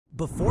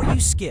Before you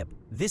skip,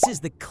 this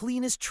is the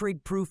cleanest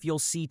trig proof you'll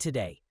see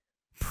today.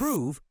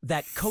 Prove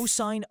that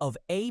cosine of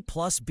a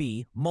plus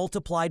b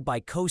multiplied by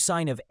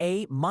cosine of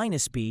a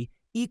minus b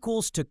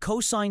equals to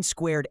cosine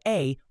squared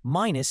a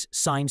minus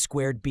sine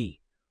squared b.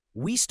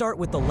 We start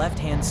with the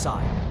left-hand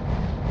side.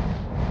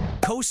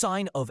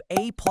 Cosine of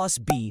a plus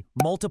b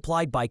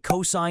multiplied by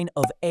cosine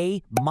of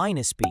a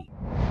minus b.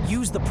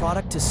 Use the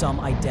product to sum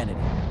identity.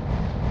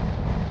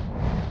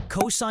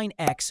 Cosine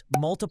x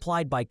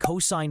multiplied by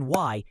cosine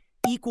y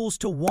equals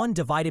to 1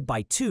 divided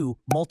by 2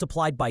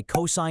 multiplied by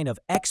cosine of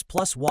x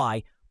plus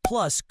y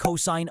plus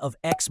cosine of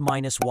x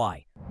minus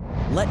y.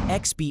 Let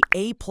x be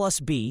a plus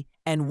b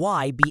and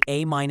y be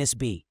a minus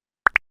b.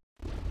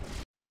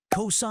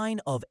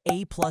 Cosine of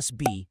a plus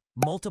b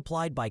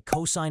multiplied by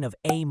cosine of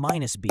a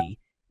minus b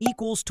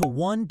equals to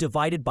 1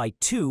 divided by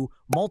 2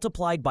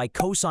 multiplied by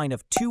cosine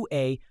of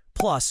 2a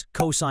plus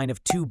cosine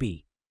of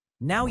 2b.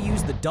 Now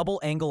use the double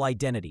angle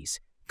identities.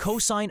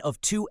 Cosine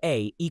of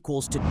 2a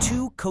equals to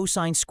 2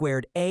 cosine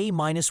squared a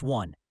minus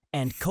 1,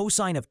 and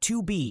cosine of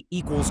 2b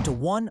equals to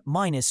 1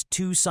 minus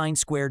 2 sine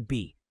squared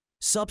b.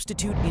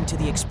 Substitute into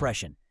the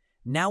expression.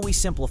 Now we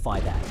simplify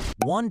that.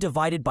 1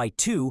 divided by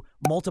 2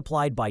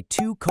 multiplied by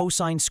 2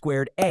 cosine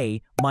squared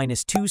a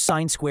minus 2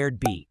 sine squared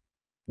b,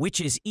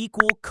 which is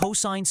equal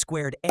cosine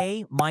squared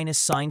a minus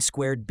sine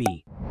squared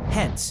b.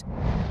 Hence,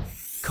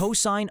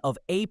 cosine of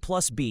a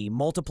plus b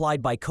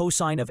multiplied by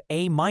cosine of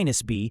a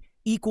minus b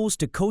equals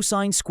to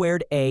cosine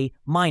squared a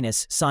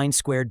minus sine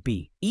squared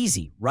b.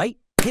 Easy, right?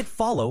 Hit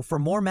follow for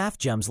more math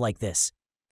gems like this.